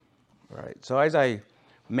All right. So as I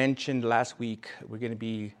mentioned last week, we're going to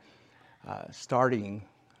be starting.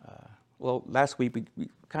 Last week we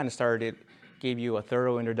kind of started, gave you a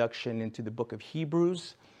thorough introduction into the book of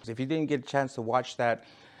Hebrews. If you didn't get a chance to watch that,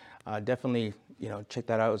 definitely check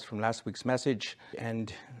that out. It's from last week's message,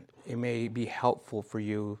 and it may be helpful for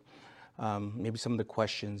you. Maybe some of the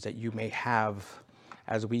questions that you may have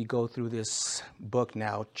as we go through this book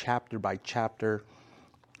now, chapter by chapter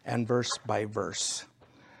and verse by verse.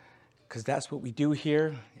 Because that's what we do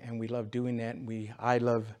here, and we love doing that. I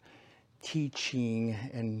love teaching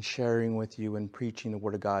and sharing with you and preaching the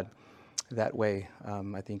Word of God that way.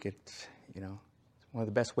 I think it's one of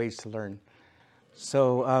the best ways to learn.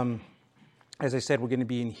 So, as I said, we're going to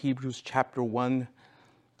be in Hebrews chapter 1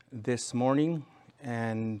 this morning,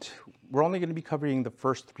 and we're only going to be covering the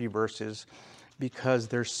first 3 verses because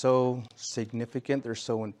they're so significant, they're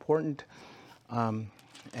so important.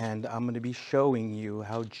 And I'm going to be showing you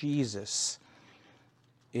how Jesus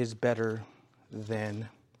is better than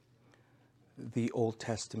the Old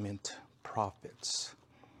Testament prophets.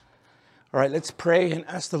 All right, let's pray and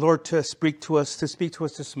ask the Lord to speak to us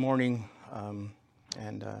this morning,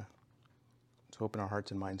 and to open our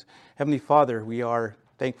hearts and minds. Heavenly Father, we are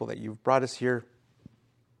thankful that you've brought us here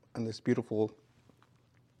on this beautiful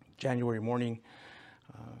January morning.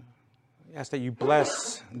 We ask that you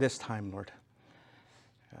bless this time, Lord.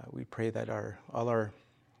 We pray that all our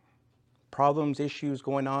problems, issues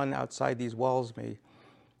going on outside these walls may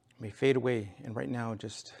fade away. And right now,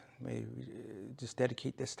 may we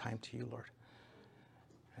dedicate this time to you, Lord.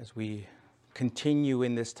 As we continue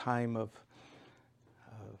in this time of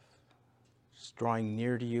just drawing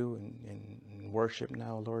near to you and worship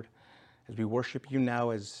now, Lord. As we worship you now,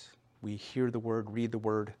 as we hear the word, read the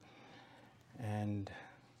word, and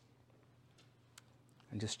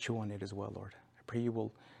just chew on it as well, Lord. I pray you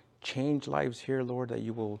will change lives here, Lord, that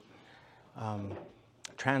you will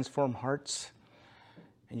transform hearts,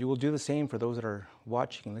 and you will do the same for those that are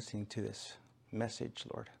watching and listening to this message,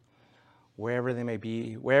 Lord. Wherever that may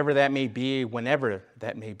be, whenever that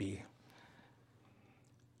may be.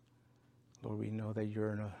 Lord, we know that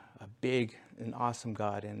you're a big and awesome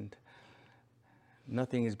God, and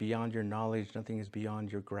nothing is beyond your knowledge, nothing is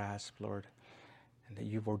beyond your grasp, Lord, and that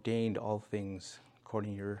you've ordained all things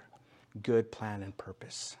according to your good plan and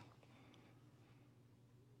purpose.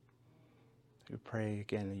 We pray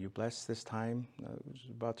again that you bless this time. We're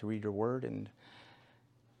about to read your word, and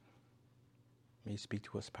may you speak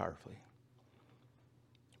to us powerfully.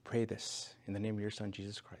 Pray this in the name of your Son,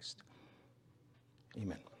 Jesus Christ.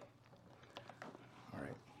 Amen. All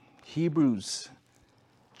right. Hebrews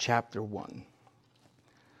chapter 1.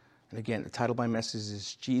 And again, the title of my message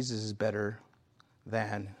is Jesus is better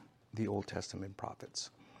than the Old Testament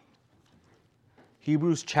prophets.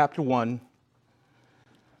 Hebrews chapter 1,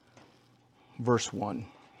 verse 1.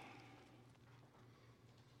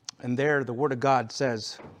 And there the Word of God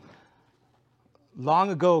says,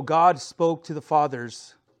 long ago God spoke to the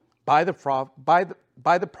fathers by the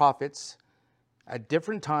prophets at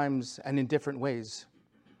different times and in different ways.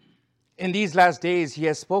 In these last days he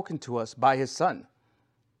has spoken to us by his Son.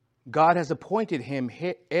 God has appointed him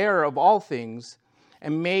heir of all things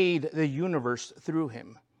and made the universe through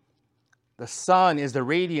him. The Son is the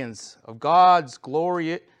radiance of God's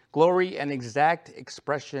glory and exact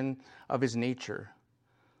expression of his nature,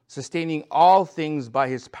 sustaining all things by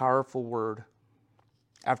his powerful word.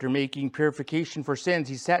 After making purification for sins,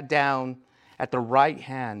 he sat down at the right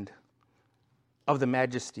hand of the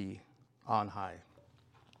Majesty on high.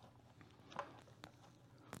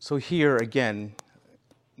 So here again,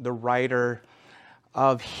 the writer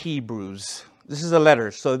of Hebrews. This is a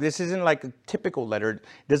letter, so this isn't like a typical letter. It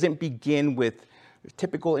doesn't begin with a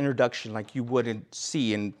typical introduction like you would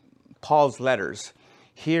see in Paul's letters.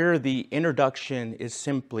 Here, the introduction is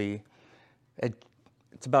simply,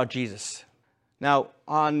 it's about Jesus. Now,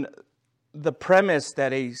 on the premise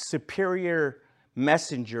that a superior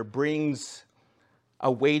messenger brings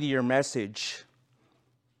a weightier message,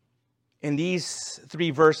 in these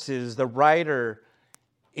 3 verses, the writer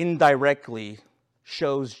indirectly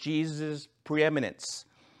shows Jesus' preeminence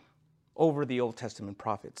over the Old Testament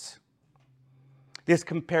prophets. This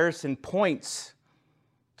comparison points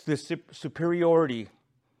to the superiority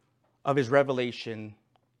of his revelation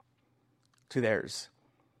to theirs.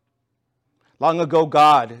 Long ago,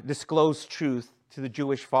 God disclosed truth to the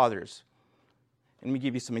Jewish fathers. And let me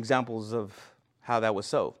give you some examples of how that was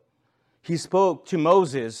so. He spoke to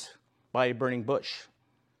Moses by a burning bush.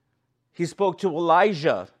 He spoke to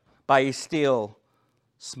Elijah by a still,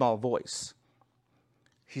 small voice.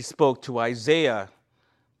 He spoke to Isaiah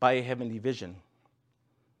by a heavenly vision.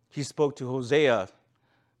 He spoke to Hosea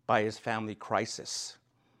by his family crisis.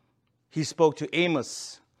 He spoke to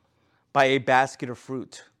Amos by a basket of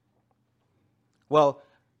fruit. Well,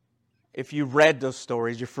 if you've read those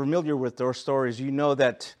stories, you're familiar with those stories, you know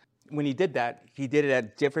that when he did that, he did it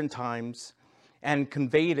at different times and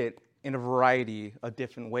conveyed it in a variety of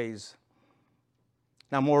different ways.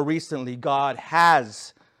 Now, more recently, God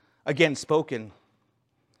has again spoken.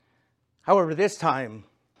 However, this time,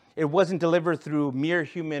 it wasn't delivered through mere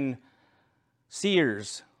human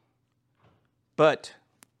seers, but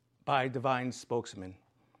by divine spokesman,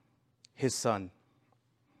 his Son.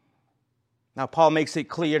 Now, Paul makes it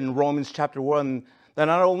clear in Romans chapter 1 that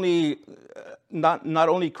not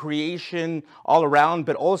only creation all around,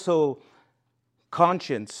 but also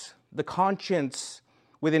conscience, the conscience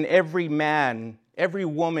within every man, every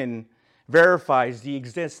woman, verifies the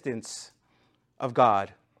existence of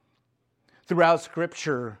God. Throughout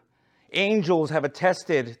Scripture, angels have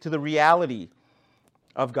attested to the reality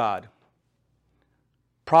of God.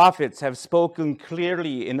 Prophets have spoken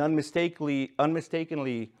clearly and unmistakably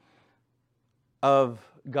of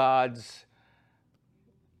God's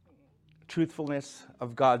truthfulness,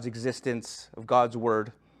 of God's existence, of God's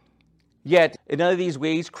word. Yet, in none of these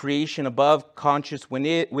ways, creation above, conscious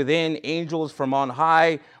within, angels from on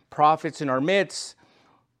high, prophets in our midst,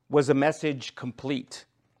 was a message complete.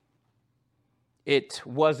 It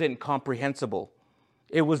wasn't comprehensible.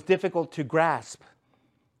 It was difficult to grasp.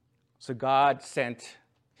 So God sent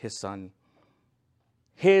his Son,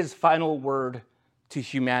 his final word to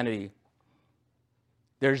humanity.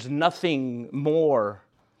 There's nothing more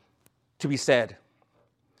to be said.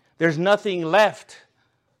 There's nothing left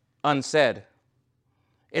unsaid.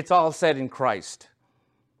 It's all said in Christ.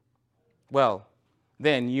 Well,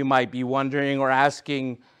 then you might be wondering or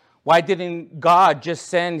asking, why didn't God just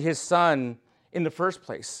send his Son in the first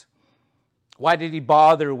place? Why did he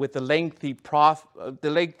bother with the lengthy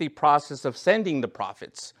process of sending the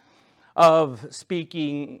prophets, of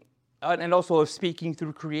speaking, and also of speaking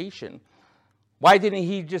through creation? Why didn't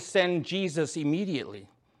he just send Jesus immediately?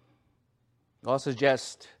 I'll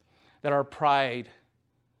suggest that our pride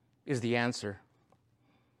is the answer.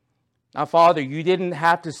 Now, Father, you didn't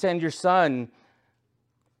have to send your Son,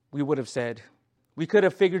 we would have said. We could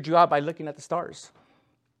have figured you out by looking at the stars.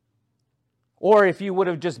 Or if you would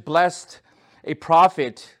have just blessed a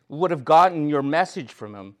prophet, we would have gotten your message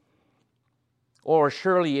from him. Or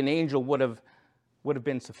surely an angel would have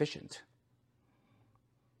been sufficient.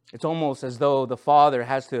 It's almost as though the Father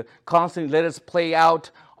has to constantly let us play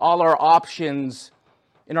out all our options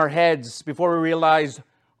in our heads before we realize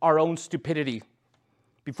our own stupidity,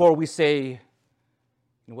 before we say, you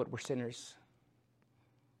know what, we're sinners.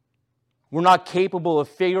 We're not capable of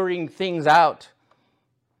figuring things out.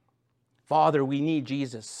 Father, we need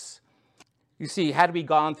Jesus. You see, had we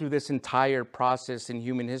gone through this entire process in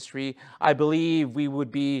human history, I believe we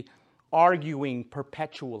would be arguing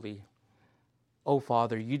perpetually. Oh,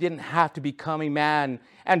 Father, you didn't have to become a man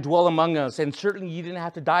and dwell among us, and certainly you didn't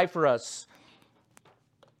have to die for us.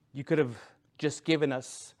 You could have just given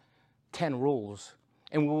us 10 rules,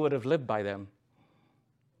 and we would have lived by them.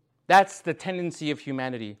 That's the tendency of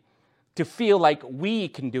humanity, to feel like we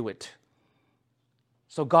can do it.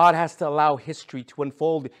 So God has to allow history to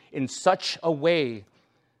unfold in such a way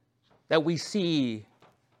that we see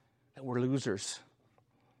that we're losers,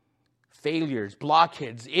 failures,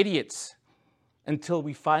 blockheads, idiots, until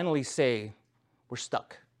we finally say, we're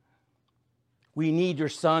stuck. We need your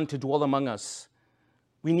Son to dwell among us.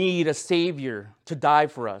 We need a Savior to die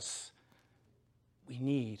for us. We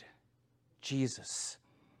need Jesus.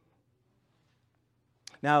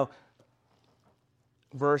 Now,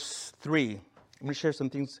 verse 3. I'm going to share some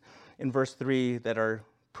things in verse 3 that are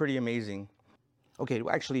pretty amazing. Okay,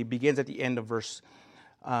 actually, it begins at the end of verse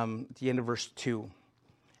 2.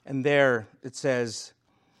 And there it says,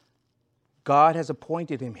 God has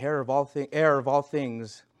appointed him heir of all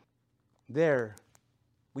things. There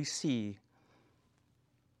we see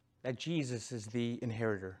that Jesus is the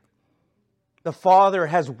inheritor. The Father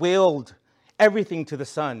has willed everything to the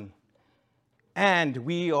Son, and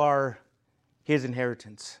we are his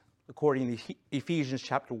inheritance, according to Ephesians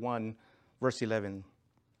chapter 1, verse 11.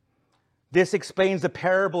 This explains the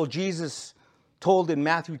parable Jesus told in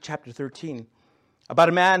Matthew chapter 13 about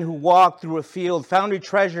a man who walked through a field, found a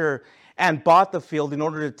treasure, and bought the field in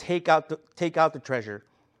order to take out the treasure.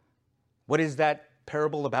 What is that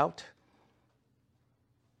parable about?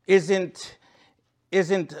 It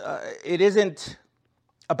isn't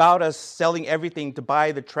about us selling everything to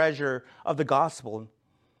buy the treasure of the gospel.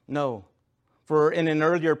 No. For in an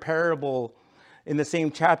earlier parable in the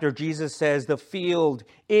same chapter, Jesus says the field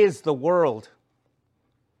is the world.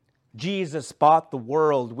 Jesus bought the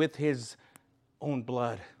world with his own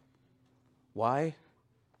blood. Why?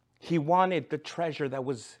 He wanted the treasure that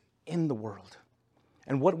was in the world.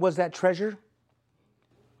 And what was that treasure?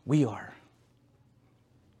 We are.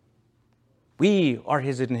 We are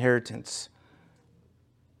his inheritance.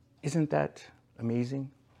 Isn't that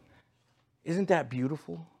amazing? Isn't that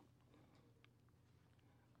beautiful?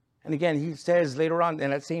 And again, he says later on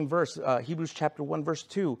in that same verse, Hebrews chapter 1, verse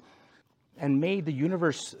 2, and made the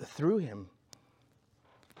universe through him.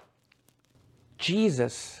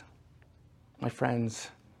 Jesus, my friends,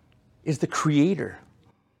 is the creator.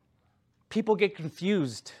 People get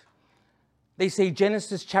confused. They say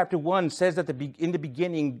Genesis chapter 1 says that in the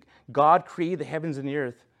beginning, God created the heavens and the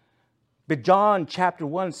earth. But John chapter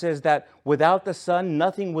 1 says that without the Son,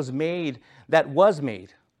 nothing was made that was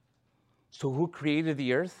made. So who created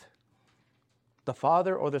the earth? The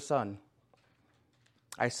Father or the Son?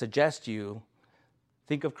 I suggest you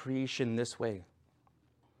think of creation this way.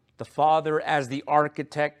 The Father as the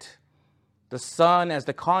architect, the Son as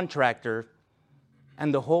the contractor,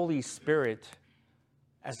 and the Holy Spirit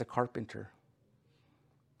as the carpenter.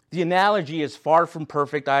 The analogy is far from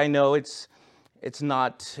perfect. I know it's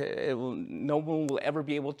not, no one will ever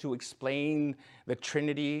be able to explain the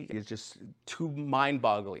Trinity. It's just too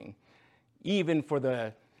mind-boggling, even for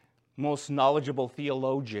the most knowledgeable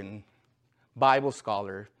theologian, Bible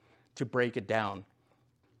scholar, to break it down.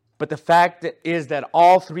 But the fact is that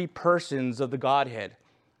all three persons of the Godhead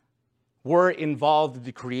were involved in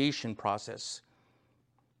the creation process.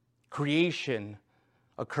 Creation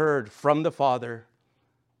occurred from the Father,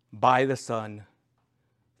 by the Son,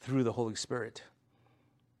 through the Holy Spirit.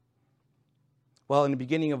 Well, in the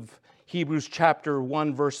beginning of Hebrews chapter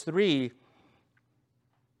 1, verse 3,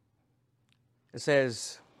 it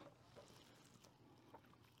says,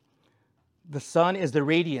 the Son is the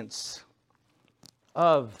radiance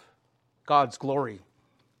of God's glory.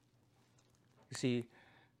 You see,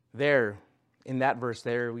 there, in that verse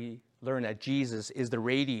there, we learn that Jesus is the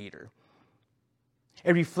radiator.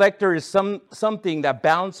 A reflector is something that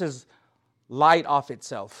bounces light off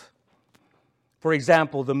itself. For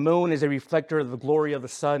example, the moon is a reflector of the glory of the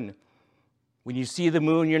sun. When you see the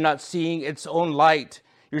moon, you're not seeing its own light.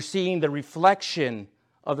 You're seeing the reflection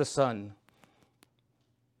of the sun.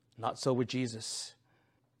 Not so with Jesus.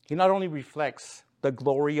 He not only reflects the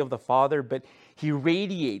glory of the Father, but he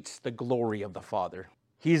radiates the glory of the Father.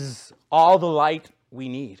 He's all the light we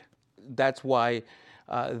need. That's why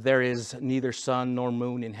there is neither sun nor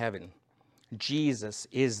moon in heaven. Jesus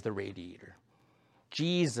is the radiator.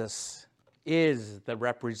 Jesus is the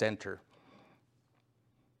representer.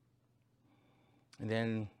 And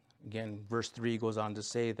then, again, verse 3 goes on to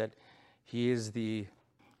say that he is the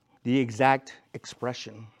exact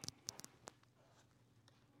expression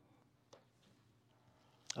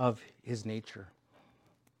of his nature.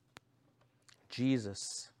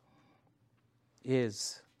 Jesus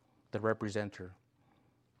is the representer.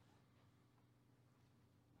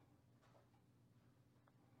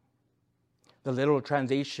 The literal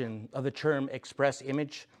translation of the term express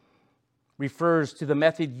image refers to the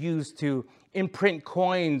method used to imprint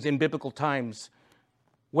coins in biblical times,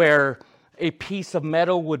 where a piece of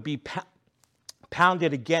metal would be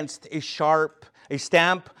pounded against a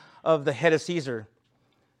stamp of the head of Caesar,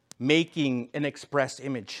 making an express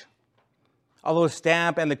image. Although the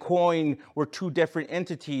stamp and the coin were two different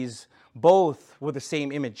entities, both were the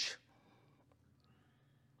same image.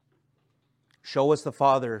 Show us the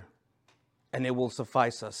Father, and it will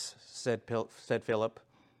suffice us, said Philip.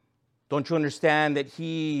 Don't you understand that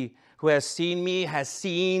he who has seen me has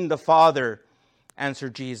seen the Father,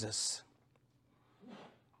 answered Jesus.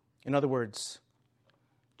 In other words,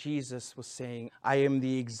 Jesus was saying, I am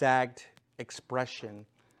the exact expression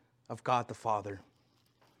of God the Father.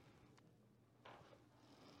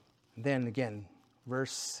 Then again,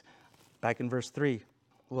 back in verse 3.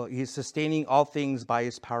 Well, he is sustaining all things by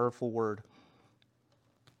his powerful word.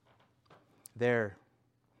 There,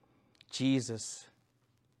 Jesus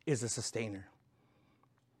is a sustainer.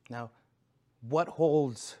 Now, what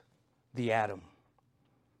holds the atom?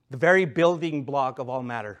 The very building block of all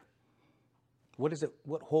matter. What is it?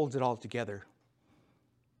 What holds it all together?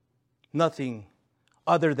 Nothing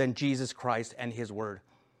other than Jesus Christ and his word.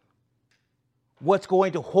 What's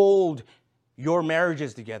going to hold your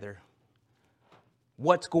marriages together?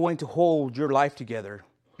 What's going to hold your life together?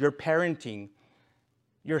 Your parenting,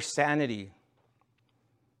 your sanity.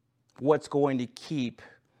 What's going to keep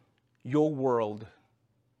your world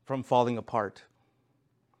from falling apart?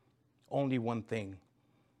 Only one thing: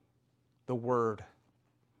 the word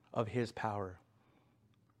of his power.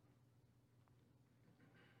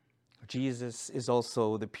 Jesus is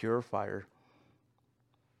also the purifier.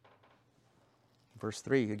 Verse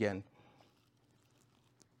 3 again.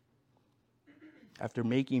 After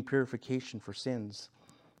making purification for sins.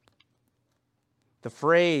 The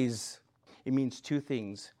phrase, it means two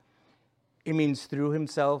things. It means through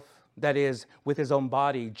himself, that is, with his own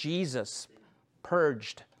body. Jesus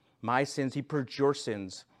purged my sins. He purged your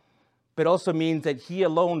sins. But it also means that he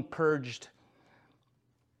alone purged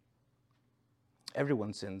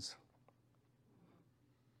everyone's sins.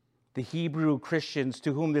 The Hebrew Christians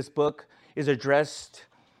to whom this book is addressed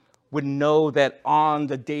would know that on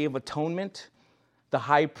the Day of Atonement, the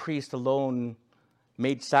high priest alone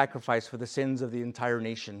made sacrifice for the sins of the entire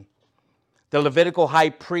nation. The Levitical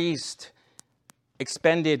high priest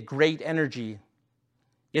expended great energy,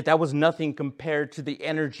 yet that was nothing compared to the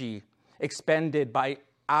energy expended by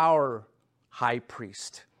our high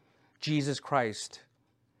priest, Jesus Christ.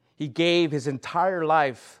 He gave his entire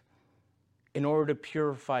life in order to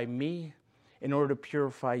purify me, in order to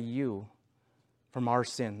purify you from our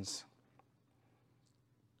sins.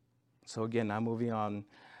 So again, I'm moving on.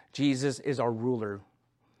 Jesus is our ruler.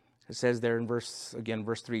 It says there in verse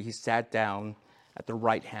 3, he sat down at the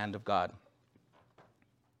right hand of God.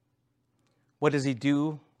 What does he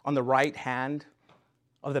do on the right hand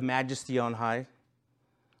of the majesty on high?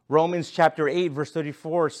 Romans chapter 8, verse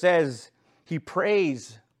 34 says he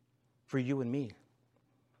prays for you and me.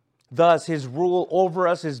 Thus, his rule over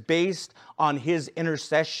us is based on his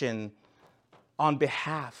intercession on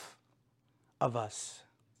behalf of us.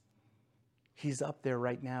 He's up there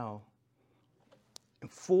right now in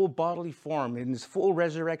full bodily form, in his full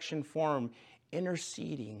resurrection form,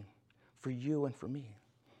 interceding for you and for me.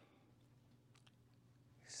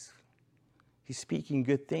 He's speaking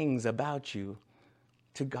good things about you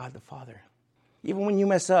to God the Father. Even when you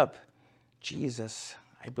mess up, Jesus,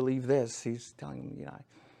 I believe this. He's telling me,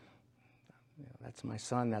 that's my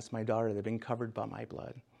son, that's my daughter. They've been covered by my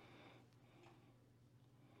blood.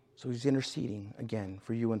 So he's interceding again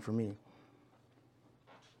for you and for me.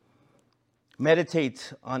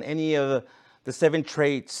 Meditate on any of the 7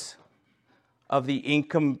 traits of the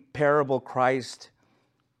incomparable Christ,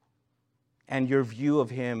 and your view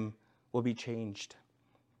of him will be changed.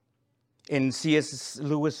 In C.S.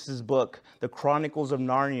 Lewis's book, The Chronicles of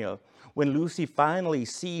Narnia, when Lucy finally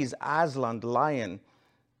sees Aslan the lion,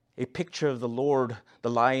 a picture of the Lord,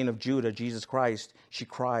 the Lion of Judah, Jesus Christ, she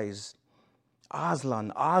cries,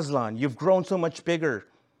 "Aslan, Aslan, you've grown so much bigger."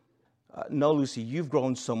 No, Lucy, you've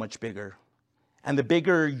grown so much bigger. And the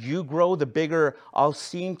bigger you grow, the bigger I'll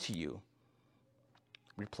seem to you,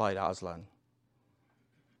 replied Aslan.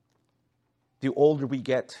 The older we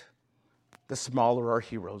get, the smaller our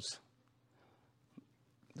heroes.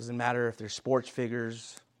 Doesn't matter if they're sports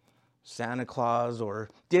figures, Santa Claus, or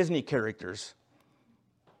Disney characters.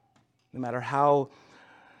 No matter how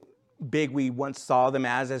big we once saw them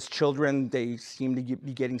as children, they seem to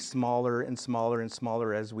be getting smaller and smaller and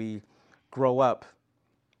smaller as we grow up.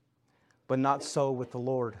 But not so with the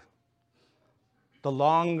Lord. The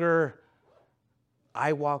longer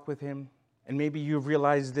I walk with him, and maybe you've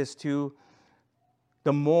realized this too,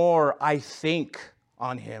 the more I think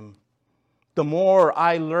on him, the more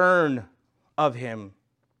I learn of him.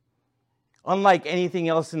 Unlike anything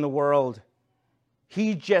else in the world,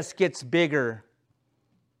 he just gets bigger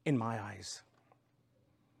in my eyes.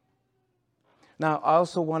 Now, I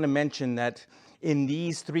also want to mention that in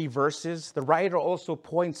these 3 verses, the writer also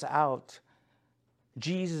points out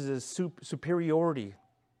Jesus' superiority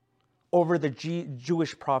over the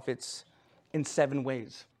Jewish prophets in 7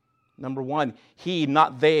 ways. Number 1, he,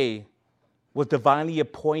 not they, was divinely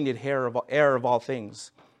appointed heir of all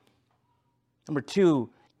things. Number 2,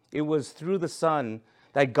 it was through the Son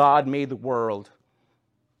that God made the world,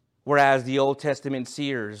 whereas the Old Testament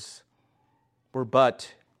seers were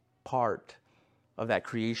but part of that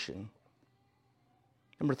creation.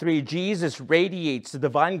 Number 3, Jesus radiates the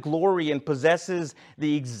divine glory and possesses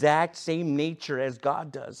the exact same nature as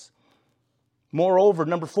God does. Moreover,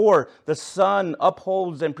 number 4, the Son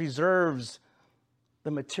upholds and preserves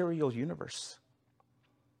the material universe.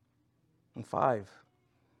 And 5,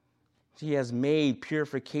 he has made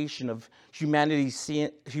purification of humanity's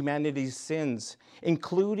sins,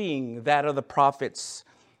 including that of the prophets.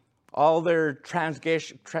 All their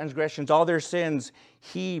transgressions, all their sins,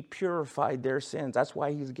 he purified their sins. That's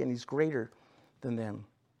why he's greater than them.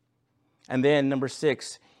 And then number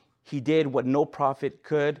 6, he did what no prophet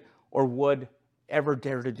could or would ever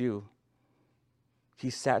dare to do. He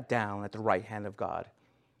sat down at the right hand of God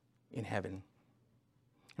in heaven.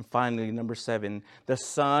 And finally, number 7, the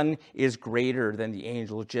Son is greater than the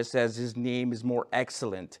angels, just as his name is more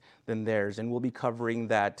excellent than theirs. And we'll be covering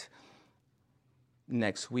that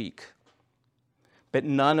next week. But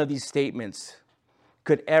none of these statements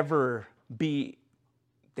could ever be,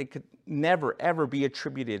 they could never, ever be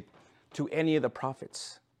attributed to any of the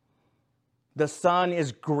prophets. The Son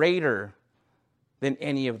is greater than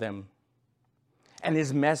any of them, and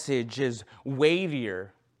his message is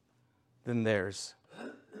weightier than theirs.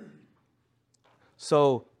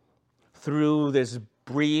 So, through this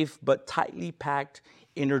brief but tightly packed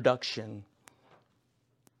introduction,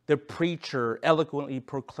 the preacher eloquently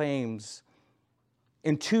proclaims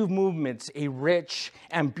in two movements a rich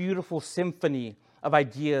and beautiful symphony of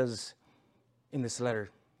ideas in this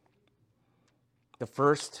letter. The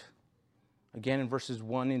first, again in verses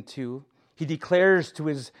 1 and 2, he declares to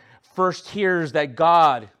his first hearers that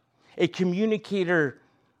God, a communicator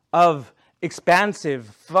of expansive,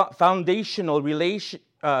 foundational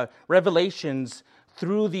revelations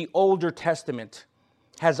through the Older Testament,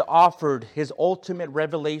 has offered his ultimate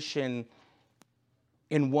revelation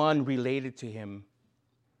in one related to him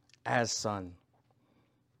as Son.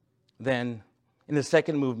 Then, in the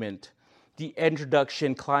second movement, the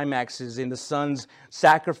introduction climaxes in the Son's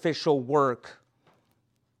sacrificial work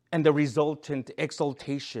and the resultant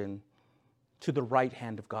exaltation to the right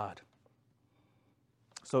hand of God.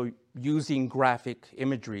 So, using graphic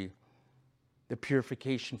imagery, the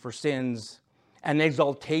purification for sins and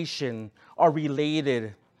exaltation are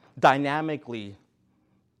related dynamically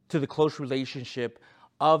to the close relationship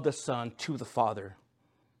of the Son to the Father,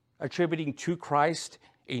 attributing to Christ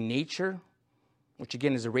a nature, which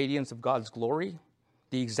again is a radiance of God's glory,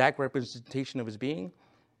 the exact representation of his being.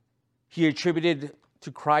 He attributed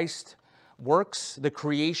to Christ works, the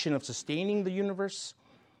creation of sustaining the universe,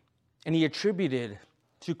 and he attributed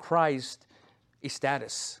to Christ a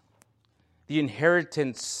status, the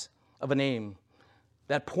inheritance of a name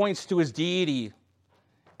that points to his deity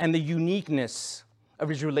and the uniqueness of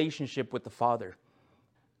his relationship with the Father.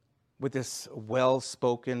 With this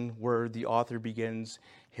well-spoken word, the author begins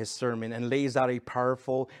his sermon and lays out a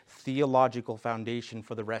powerful theological foundation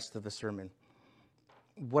for the rest of the sermon.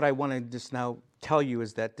 What I want to just now tell you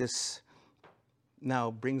is that this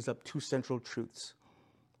now brings up two central truths.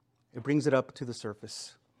 It brings it up to the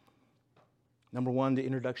surface. Number one, the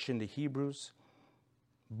introduction to Hebrews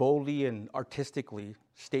boldly and artistically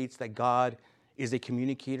states that God is a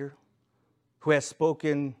communicator who has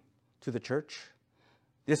spoken to the church.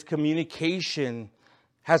 This communication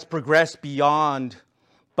has progressed beyond,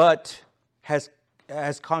 but has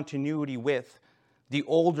continuity with the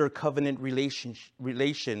older covenant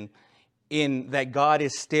relation in that God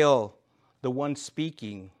is still the one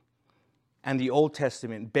speaking, and the Old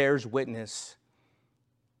Testament bears witness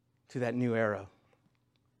to that new era.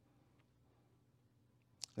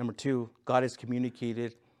 Number two, God has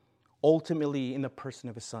communicated ultimately in the person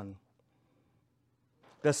of his Son.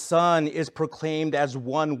 The Son is proclaimed as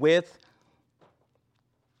one with,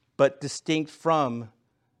 but distinct from,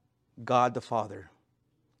 God the Father.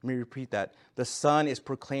 Let me repeat that. The Son is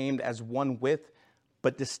proclaimed as one with,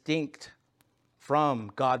 but distinct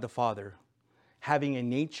from God the Father, having a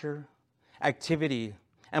nature, activity,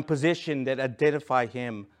 and position that identify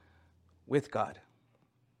him with God.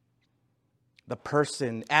 The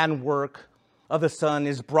person and work of the Son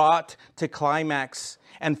is brought to climax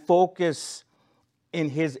and focus in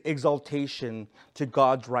his exaltation to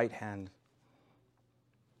God's right hand,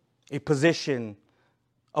 a position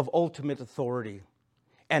of ultimate authority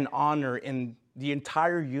and honor in the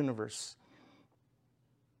entire universe.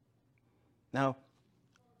 Now,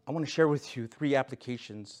 I want to share with you 3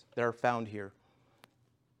 applications that are found here.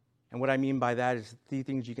 And what I mean by that is 3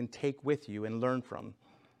 things you can take with you and learn from,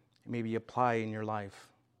 and maybe apply in your life,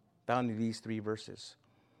 found in these 3 verses.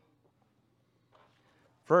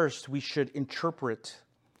 First, we should interpret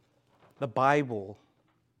the Bible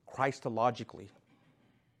Christologically,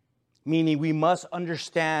 meaning we must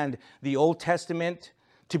understand the Old Testament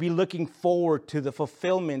to be looking forward to the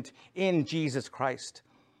fulfillment in Jesus Christ.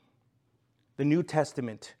 The New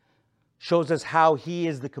Testament shows us how he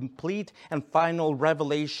is the complete and final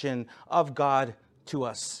revelation of God to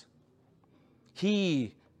us.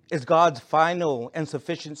 He is God's final and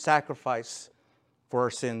sufficient sacrifice for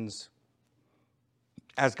our sins.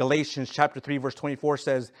 As Galatians chapter 3, verse 24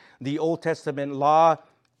 says, the Old Testament law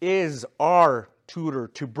is our tutor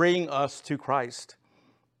to bring us to Christ.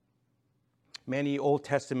 Many Old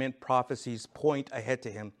Testament prophecies point ahead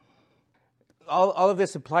to him. All of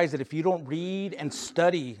this implies that if you don't read and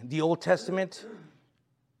study the Old Testament,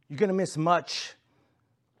 you're going to miss much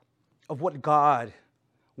of what God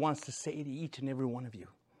wants to say to each and every one of you,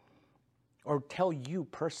 or tell you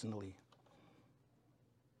personally.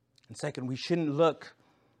 And second, we shouldn't look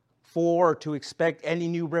for to expect any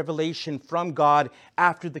new revelation from God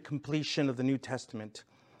after the completion of the New Testament.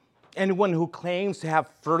 Anyone who claims to have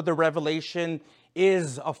further revelation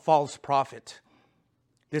is a false prophet.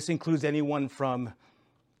 This includes anyone from,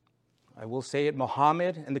 I will say it,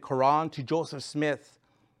 Muhammad and the Quran, to Joseph Smith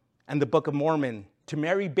and the Book of Mormon, to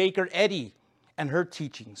Mary Baker Eddy and her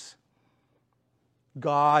teachings.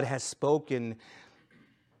 God has spoken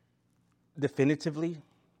definitively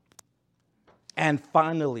and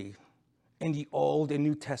finally in the Old and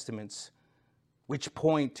New Testaments, which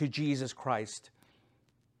point to Jesus Christ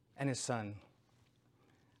and his Son.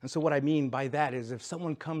 And so what I mean by that is if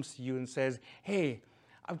someone comes to you and says, hey,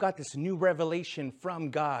 I've got this new revelation from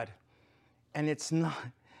God, and it's not,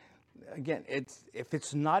 again, if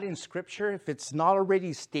it's not in Scripture, if it's not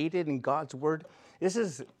already stated in God's Word, this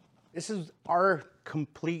is our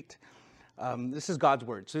complete, this is God's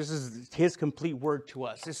Word. So this is his complete Word to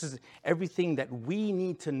us. This is everything that we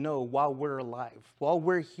need to know while we're alive, while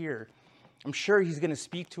we're here. I'm sure he's going to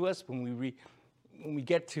speak to us when we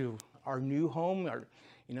get to our new home, our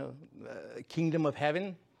kingdom of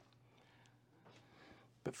heaven.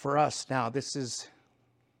 But for us now, this is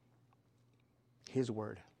his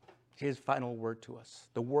word, his final word to us,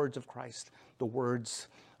 the words of Christ, the words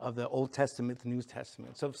of the Old Testament, the New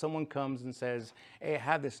Testament. So if someone comes and says, hey, I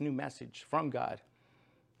have this new message from God,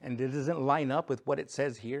 and it doesn't line up with what it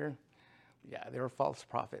says here, yeah, they're a false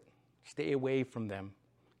prophet. Stay away from them.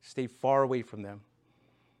 Stay far away from them.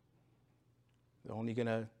 They're only going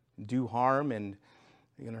to do harm, and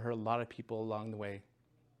they're going to hurt a lot of people along the way.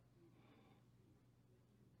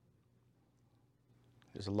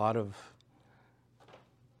 There's a lot of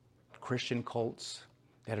Christian cults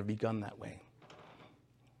that have begun that way.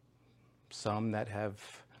 Some that have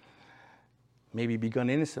maybe begun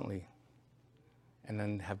innocently and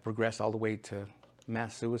then have progressed all the way to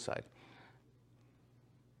mass suicide.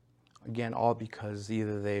 Again, all because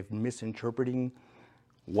either they've misinterpreting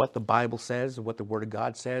what the Bible says, what the Word of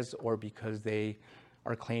God says, or because they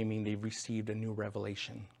are claiming they've received a new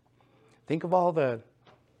revelation. Think of all the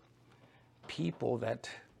people that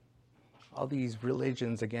all these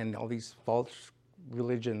religions, again, all these false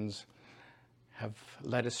religions have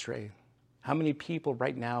led astray. How many people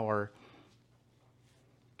right now are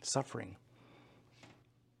suffering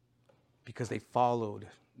because they followed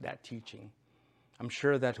that teaching? I'm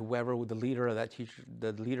sure that whoever the leader of that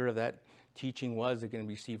teaching was, they're going to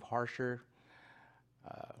receive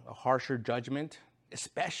a harsher judgment,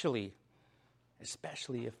 especially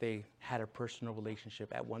if they had a personal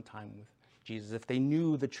relationship at one time with Jesus. If they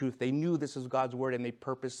knew the truth, they knew this is God's word, and they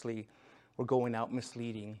purposely were going out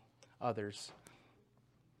misleading others.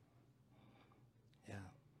 Yeah.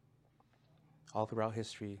 All throughout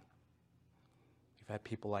history, you've had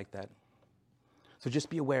people like that. So just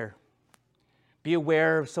be aware. Be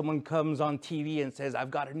aware if someone comes on TV and says, I've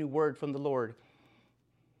got a new word from the Lord.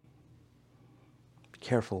 Be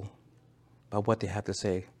careful about what they have to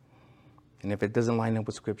say. And if it doesn't line up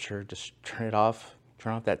with Scripture, just turn it off.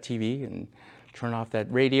 Turn off that TV and turn off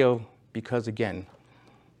that radio, because again,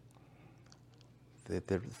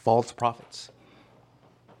 the false prophets.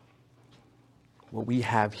 What we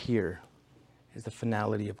have here is the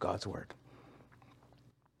finality of God's word.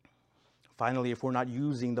 Finally, if we're not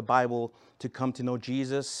using the Bible to come to know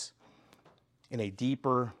Jesus in a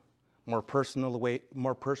deeper, more personal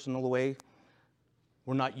way,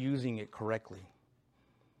 we're not using it correctly.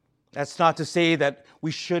 That's not to say that we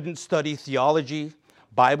shouldn't study theology,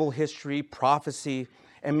 Bible history, prophecy,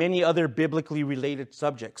 and many other biblically related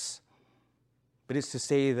subjects. But it's to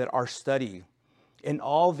say that our study in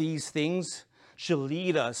all these things should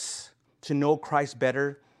lead us to know Christ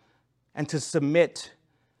better and to submit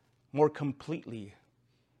more completely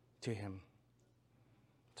to him.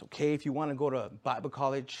 It's okay if you want to go to Bible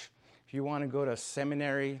college, if you want to go to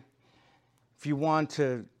seminary, if you want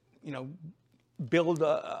to, build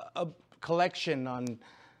a collection on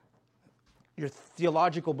your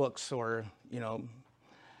theological books or,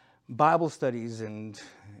 Bible studies, and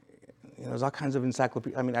there's all kinds of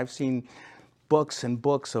encyclopedias. I mean, I've seen books and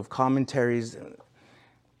books of commentaries.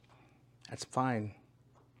 That's fine.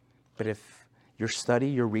 But if your study,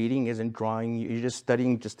 your reading isn't drawing, you're just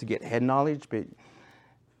studying just to get head knowledge, but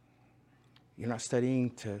you're not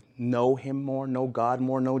studying to know him more, know God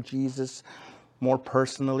more, know Jesus more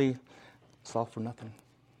personally, it's all for nothing.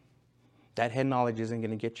 That head knowledge isn't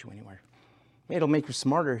going to get you anywhere. It'll make you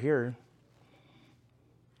smarter here.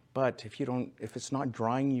 But if it's not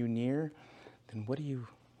drawing you near, then what are you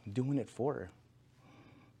doing it for?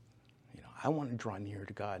 I want to draw near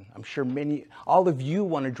to God. I'm sure all of you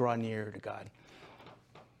want to draw near to God.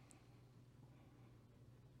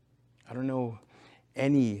 I don't know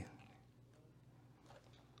any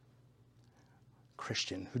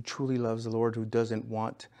Christian who truly loves the Lord, who doesn't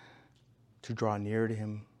want to draw near to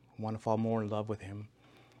him, want to fall more in love with him.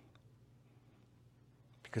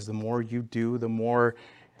 Because the more you do, the more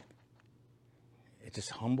it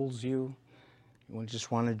just humbles you. You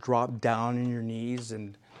just want to drop down on your knees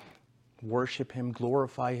and worship him,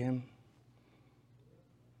 glorify him.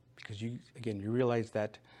 Because you realize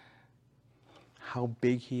that how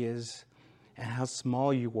big he is and how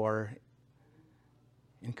small you are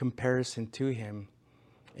in comparison to him.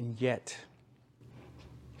 And yet,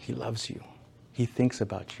 he loves you. He thinks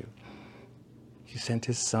about you. He sent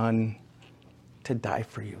his son to die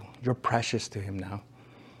for you. You're precious to him now.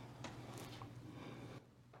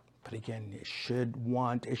 But again, it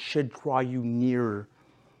should draw you nearer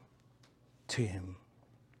to him,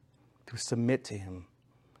 to submit to him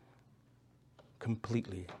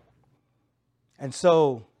completely. And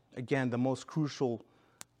so, again, the most crucial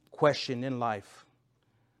question in life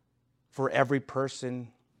for every person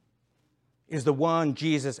is the one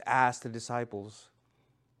Jesus asked the disciples: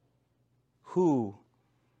 who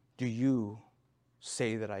do you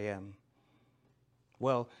say that I am?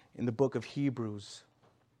 Well, in the book of Hebrews,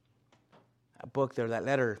 that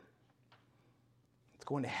letter, it's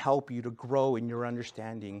going to help you to grow in your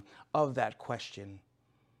understanding of that question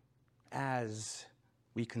as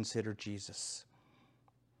we consider Jesus.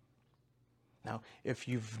 Now, if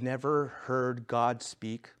you've never heard God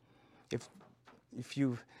speak,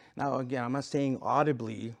 now again, I'm not saying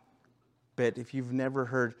audibly, but if you've never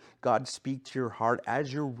heard God speak to your heart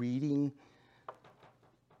as you're reading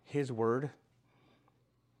his word,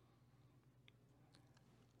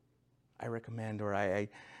 I recommend, or I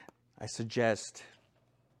suggest,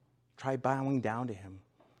 try bowing down to him.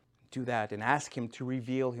 Do that and ask him to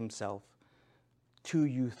reveal himself to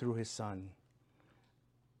you through his Son,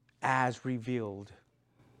 as revealed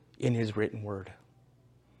in his written word.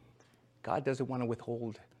 God doesn't want to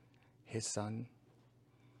withhold his Son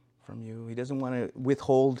from you. He doesn't want to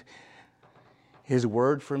withhold his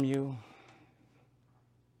word from you.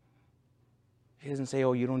 He doesn't say,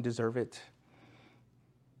 oh, you don't deserve it.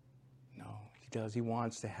 No, he does. He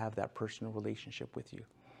wants to have that personal relationship with you.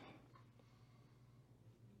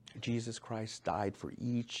 Jesus Christ died for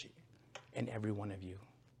each and every one of you.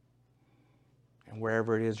 And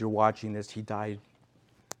wherever it is you're watching this, he died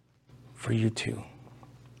for you too.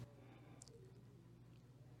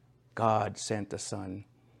 God sent the Son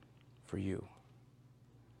for you.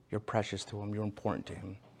 You're precious to him. You're important to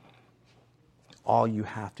him. All you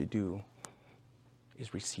have to do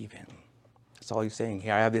is receive him. That's all he's saying.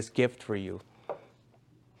 Here, I have this gift for you.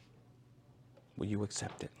 Will you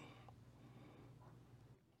accept it?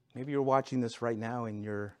 Maybe you're watching this right now and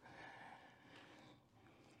you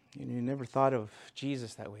never thought of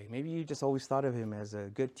Jesus that way. Maybe you just always thought of him as a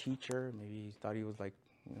good teacher. Maybe you thought he was like,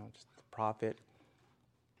 just a prophet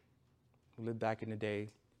who lived back in the day.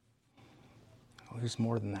 Oh, he's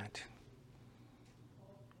more than that.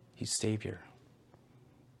 He's Savior.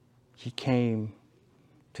 He came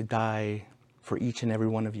to die for each and every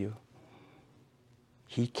one of you.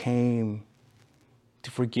 He came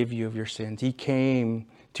to forgive you of your sins. He came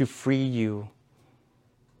to free you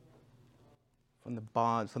from the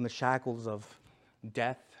bonds, from the shackles of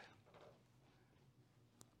death,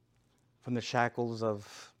 from the shackles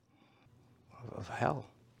of hell.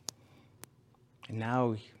 And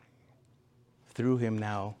now, through him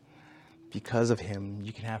now, because of him,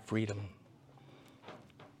 you can have freedom.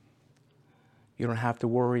 You don't have to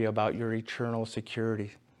worry about your eternal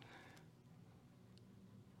security.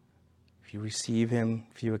 If you receive him,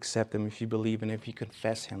 if you accept him, if you believe in him, if you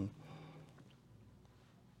confess him,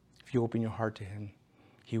 if you open your heart to him,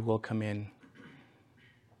 he will come in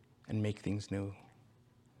and make things new.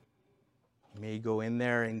 You may go in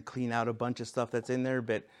there and clean out a bunch of stuff that's in there,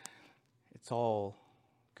 but it's all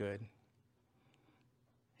good.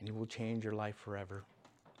 And he will change your life forever.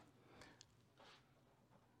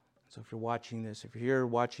 So if you're watching this, if you're here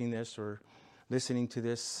watching this or listening to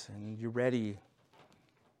this, and you're ready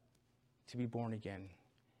to be born again,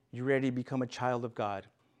 you're ready to become a child of God,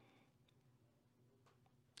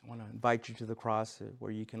 I want to invite you to the cross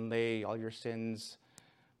where you can lay all your sins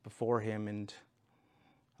before him and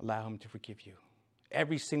allow him to forgive you.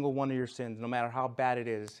 Every single one of your sins, no matter how bad it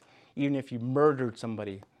is, even if you murdered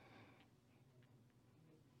somebody,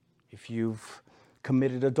 if you've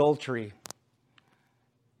committed adultery,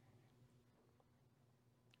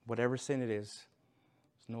 whatever sin it is,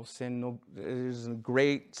 there's no sin, there's a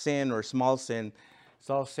great sin or small sin. It's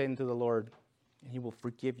all sin to the Lord, and he will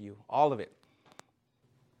forgive you, all of it,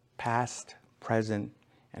 past, present,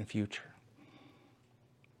 and future.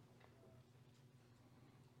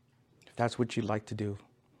 If that's what you'd like to do,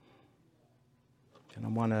 And I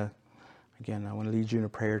want to lead you in a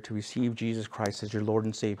prayer to receive Jesus Christ as your Lord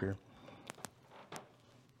and Savior.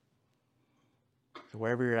 So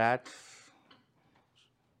wherever you're at,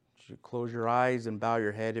 you close your eyes and bow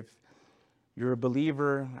your head. If you're a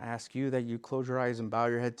believer, I ask you that you close your eyes and bow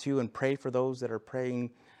your head too, and pray for those that are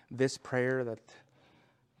praying this prayer, that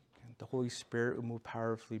the Holy Spirit will move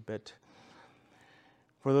powerfully. But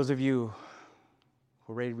for those of you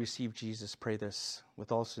who are ready to receive Jesus, pray this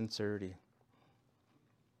with all sincerity.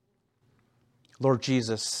 Lord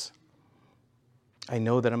Jesus, I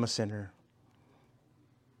know that I'm a sinner,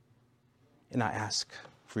 and I ask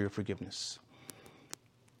for your forgiveness.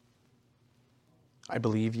 I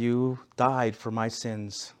believe you died for my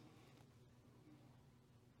sins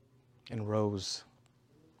and rose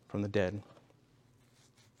from the dead.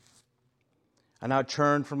 I now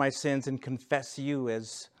turn from my sins and confess you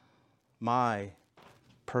as my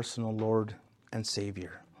personal Lord and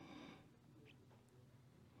Savior.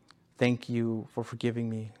 Thank you for forgiving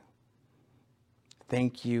me.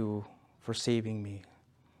 Thank you for saving me.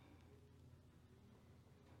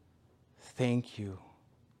 Thank you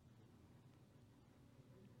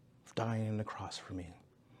for dying on the cross for me.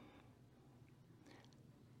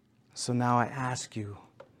 So now I ask you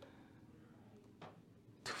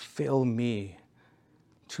to fill me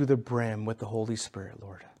to the brim with the Holy Spirit,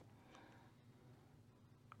 Lord,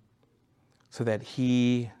 so that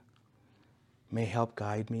He may help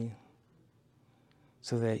guide me,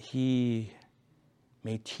 so that He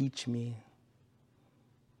may teach me,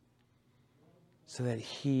 so that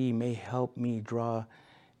He may help me draw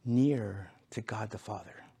near to God the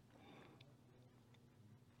Father,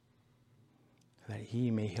 so that He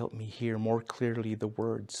may help me hear more clearly the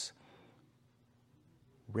words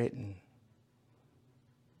written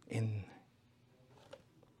in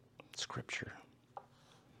Scripture,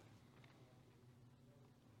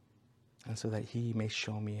 and so that He may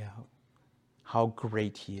show me how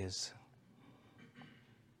great He is.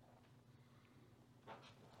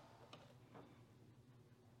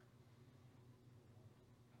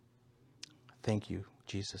 Thank you,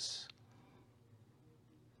 Jesus,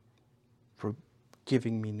 for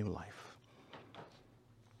giving me new life.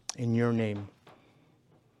 In your name,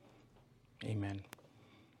 amen.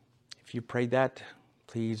 If you prayed that,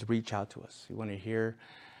 please reach out to us. You want to hear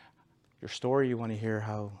your story, you want to hear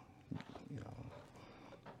how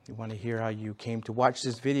you came to watch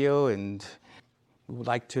this video, and we would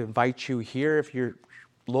like to invite you here if you're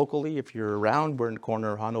locally, if you're around. We're in the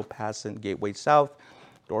corner of Hondo Pass and Gateway South.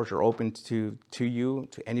 Doors are open to you,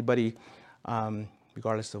 to anybody,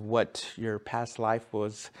 regardless of what your past life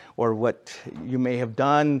was or what you may have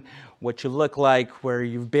done, what you look like, where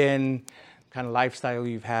you've been, kind of lifestyle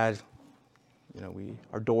you've had.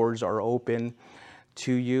 Our doors are open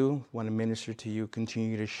to you. Want to minister to you,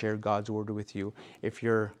 continue to share God's word with you. If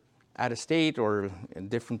you're out of state or in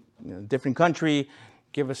different country,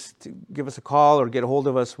 give us a call or get a hold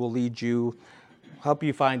of us. We'll lead you, help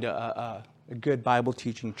you find a good Bible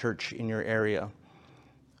teaching church in your area.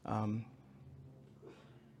 You're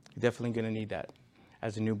definitely going to need that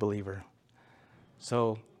as a new believer.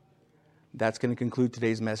 So that's going to conclude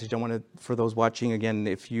today's message. For those watching, again,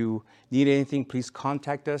 if you need anything, please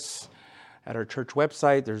contact us at our church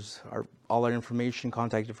website. There's all our information,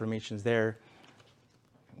 contact information is there.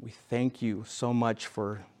 We thank you so much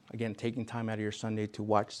for, again, taking time out of your Sunday to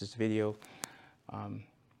watch this video.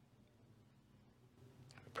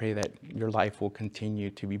 Pray that your life will continue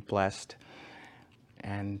to be blessed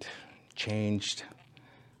and changed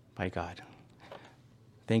by God.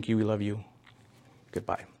 Thank you. We love you.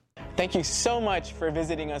 Goodbye. Thank you so much for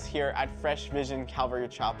visiting us here at Fresh Vision Calvary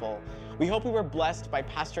Chapel. We hope you were blessed by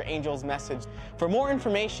Pastor Angel's message. For more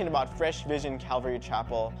information about Fresh Vision Calvary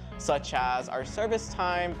Chapel, such as our service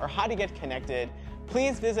time or how to get connected,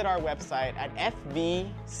 please visit our website at fvccelp.com.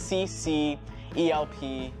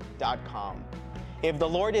 If the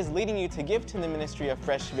Lord is leading you to give to the ministry of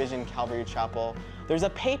Fresh Vision Calvary Chapel, there's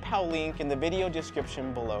a PayPal link in the video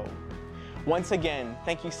description below. Once again,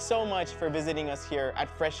 thank you so much for visiting us here at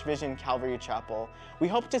Fresh Vision Calvary Chapel. We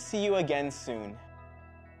hope to see you again soon.